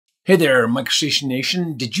Hey there, MicroStation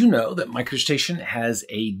Nation. Did you know that MicroStation has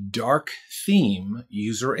a dark theme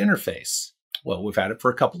user interface? Well, we've had it for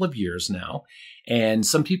a couple of years now, and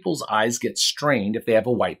some people's eyes get strained if they have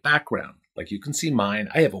a white background. Like you can see mine,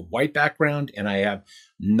 I have a white background and I have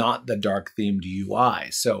not the dark themed UI.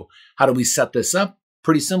 So how do we set this up?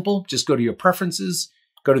 Pretty simple. Just go to your preferences,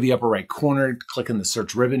 go to the upper right corner, click in the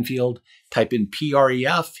search ribbon field, type in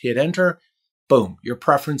PREF, hit enter. Boom, your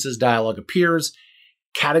preferences dialog appears.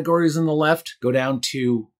 Categories on the left, go down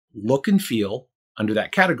to look and feel. Under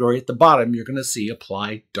that category at the bottom, you're going to see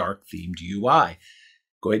apply dark themed UI.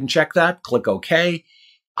 Go ahead and check that, click OK.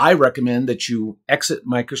 I recommend that you exit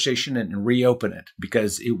MicroStation and reopen it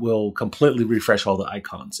because it will completely refresh all the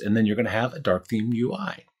icons and then you're going to have a dark themed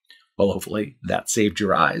UI. Well, hopefully that saved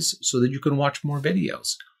your eyes so that you can watch more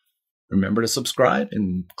videos. Remember to subscribe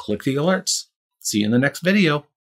and click the alerts. See you in the next video.